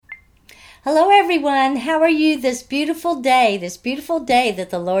Hello, everyone. How are you this beautiful day that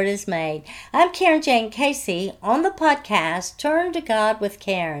the Lord has made? I'm Karen Jane Casey on the podcast Turn to God with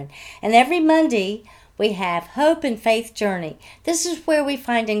Karen. And every Monday, we have Hope and Faith Journey. This is where we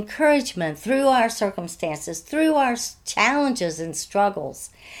find encouragement through our circumstances, through our challenges and struggles.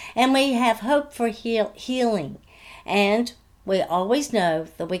 And we have hope for healing. And we always know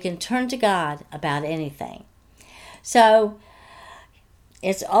that we can turn to God about anything. So,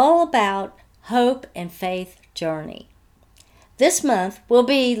 it's all about Hope and Faith Journey. This month, we'll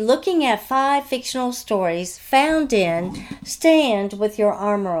be looking at 5 fictional stories found in Stand With Your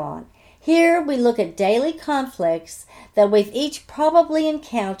Armor On. Here, we look at daily conflicts that we've each probably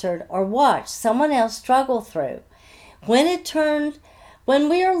encountered or watched someone else struggle through. When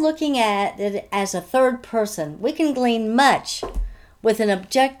we are looking at it as a third person, we can glean much with an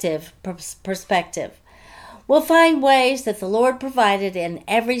objective perspective. We'll find ways that the Lord provided in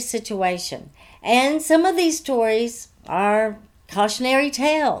every situation. And some of these stories are cautionary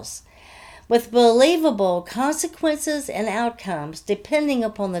tales with believable consequences and outcomes depending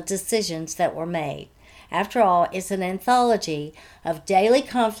upon the decisions that were made. After all, it's an anthology of daily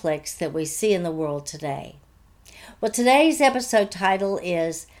conflicts that we see in the world today. Well, today's episode title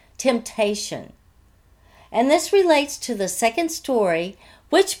is Temptation. And this relates to the second story,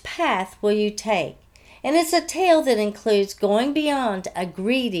 Which Path Will You Take? And it's a tale that includes going beyond a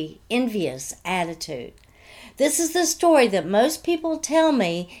greedy, envious attitude. This is the story that most people tell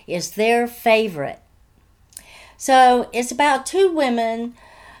me is their favorite. So it's about 2 women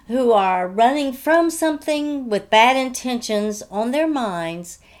who are running from something with bad intentions on their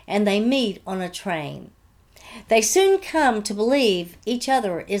minds, and they meet on a train. They soon come to believe each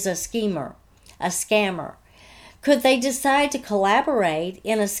other is a schemer, a scammer. Could they decide to collaborate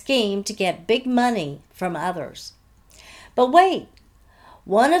in a scheme to get big money from others? But wait,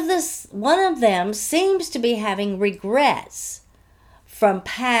 one of them seems to be having regrets from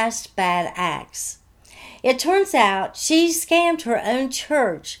past bad acts. It turns out she scammed her own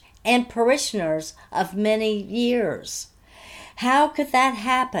church and parishioners of many years. How could that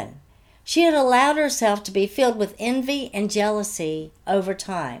happen? She had allowed herself to be filled with envy and jealousy over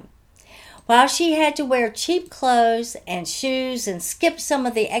time. While she had to wear cheap clothes and shoes and skip some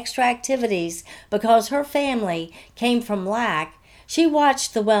of the extra activities because her family came from lack, she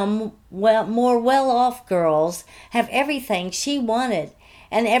watched the more well-off girls have everything she wanted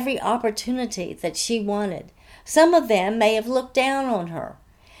and every opportunity that she wanted. Some of them may have looked down on her.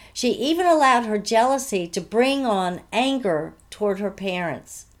 She even allowed her jealousy to bring on anger toward her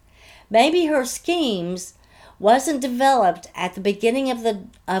parents. Maybe her schemes wasn't developed at the beginning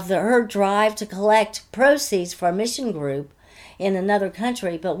of her drive to collect proceeds for a mission group in another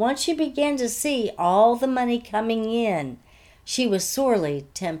country, but once she began to see all the money coming in, she was sorely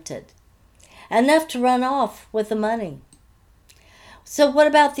tempted. Enough to run off with the money. So what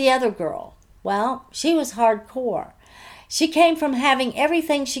about the other girl? Well, she was hardcore. She came from having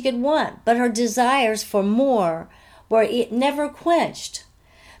everything she could want, but her desires for more were never quenched.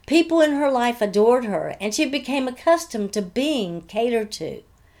 People in her life adored her, and she became accustomed to being catered to.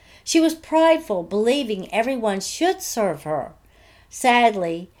 She was prideful, believing everyone should serve her.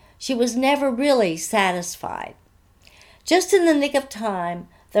 Sadly, she was never really satisfied. Just in the nick of time,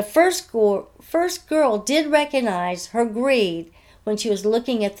 the first girl did recognize her greed when she was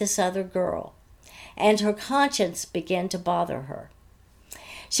looking at this other girl, and her conscience began to bother her.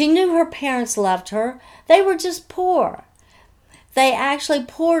 She knew her parents loved her. They were just poor. They actually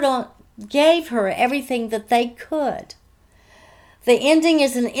gave her everything that they could. The ending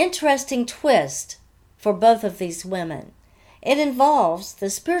is an interesting twist for both of these women. It involves the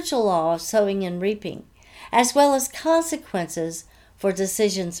spiritual law of sowing and reaping, as well as consequences for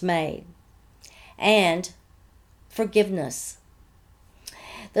decisions made, and forgiveness.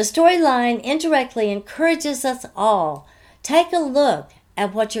 The storyline indirectly encourages us all. Take a look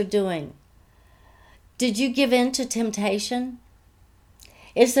at what you're doing. Did you give in to temptation?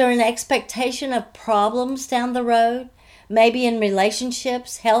 Is there an expectation of problems down the road? Maybe in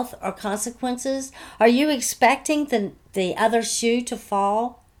relationships, health, or consequences? Are you expecting the other shoe to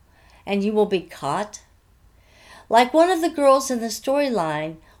fall and you will be caught? Like one of the girls in the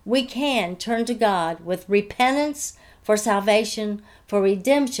storyline, we can turn to God with repentance for salvation, for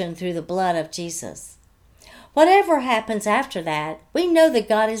redemption through the blood of Jesus. Whatever happens after that, we know that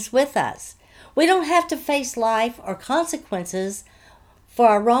God is with us. We don't have to face life or consequences for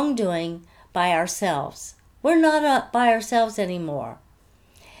our wrongdoing by ourselves. We're not by ourselves anymore.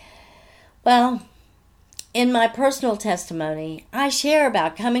 Well, in my personal testimony, I share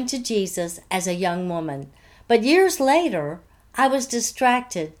about coming to Jesus as a young woman. But years later, I was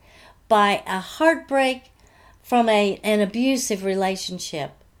distracted by a heartbreak from an abusive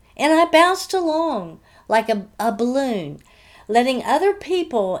relationship. And I bounced along like a balloon, letting other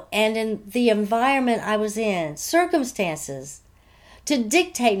people and in the environment I was in, circumstances, to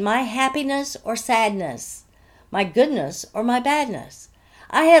dictate my happiness or sadness, my goodness or my badness.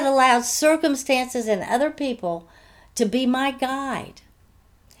 I had allowed circumstances and other people to be my guide.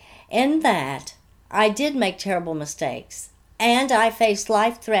 In that, I did make terrible mistakes, and I faced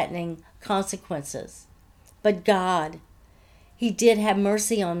life-threatening consequences. But God, He did have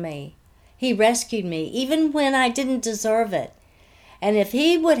mercy on me. He rescued me, even when I didn't deserve it. And if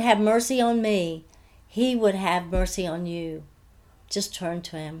He would have mercy on me, He would have mercy on you. Just turn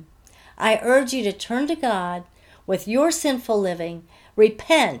to Him. I urge you to turn to God with your sinful living,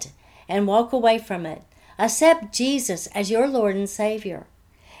 repent, and walk away from it. Accept Jesus as your Lord and Savior,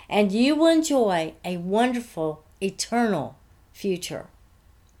 and you will enjoy a wonderful, eternal future.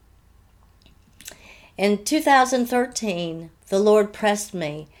 In 2013, the Lord pressed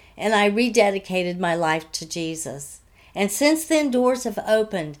me, and I rededicated my life to Jesus. And since then, doors have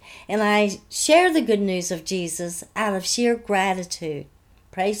opened, and I share the good news of Jesus out of sheer gratitude.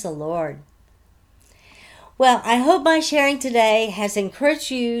 Praise the Lord. Well, I hope my sharing today has encouraged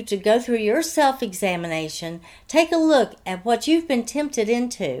you to go through your self-examination, take a look at what you've been tempted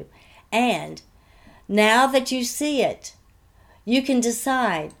into, and now that you see it, you can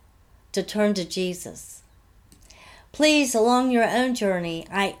decide to turn to Jesus. Please, along your own journey,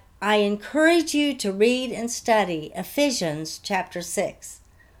 I encourage you to read and study Ephesians chapter 6.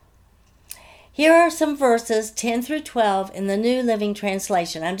 Here are some verses 10 through 12 in the New Living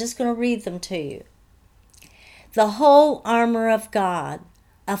Translation. I'm just going to read them to you. The whole armor of God,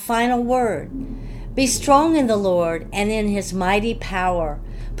 a final word. Be strong in the Lord and in His mighty power.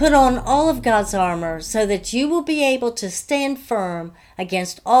 Put on all of God's armor so that you will be able to stand firm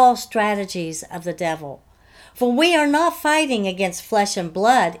against all strategies of the devil. For we are not fighting against flesh and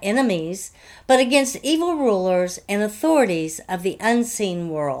blood enemies, but against evil rulers and authorities of the unseen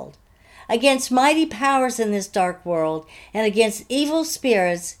world, against mighty powers in this dark world, and against evil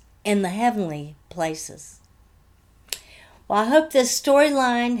spirits in the heavenly places. Well, I hope this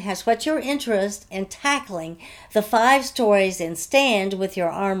storyline has whet your interest in tackling the 5 stories in Stand with Your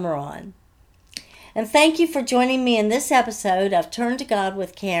Armor On. And thank you for joining me in this episode of Turn to God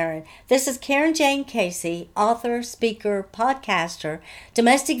with Karen. This is Karen Jane Casey, author, speaker, podcaster,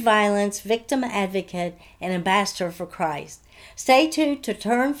 domestic violence victim advocate, and ambassador for Christ. Stay tuned for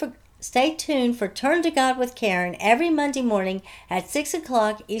Turn to God with Karen every Monday morning at 6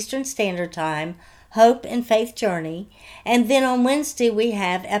 o'clock Eastern Standard Time, Hope and Faith Journey. And then on Wednesday we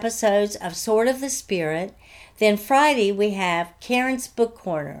have episodes of Sword of the Spirit. Then Friday we have Karen's Book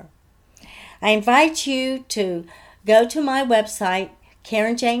Corner. I invite you to go to my website,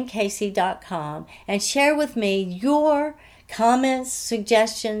 KarenJaneCasey.com, and share with me your comments,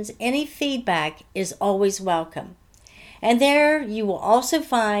 suggestions. Any feedback is always welcome. And there you will also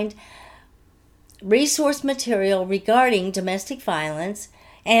find resource material regarding domestic violence,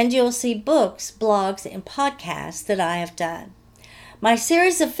 and you'll see books, blogs, and podcasts that I have done. My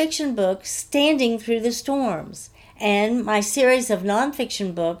series of fiction books, Standing Through the Storms, and my series of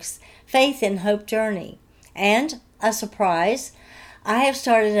nonfiction books, Faith and Hope Journey. And, a surprise, I have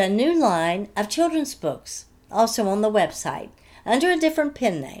started a new line of children's books, also on the website, under a different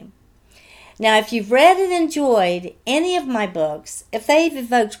pen name. Now, if you've read and enjoyed any of my books, if they've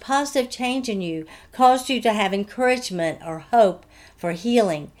evoked positive change in you, caused you to have encouragement or hope for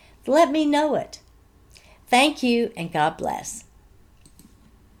healing, let me know it. Thank you, and God bless.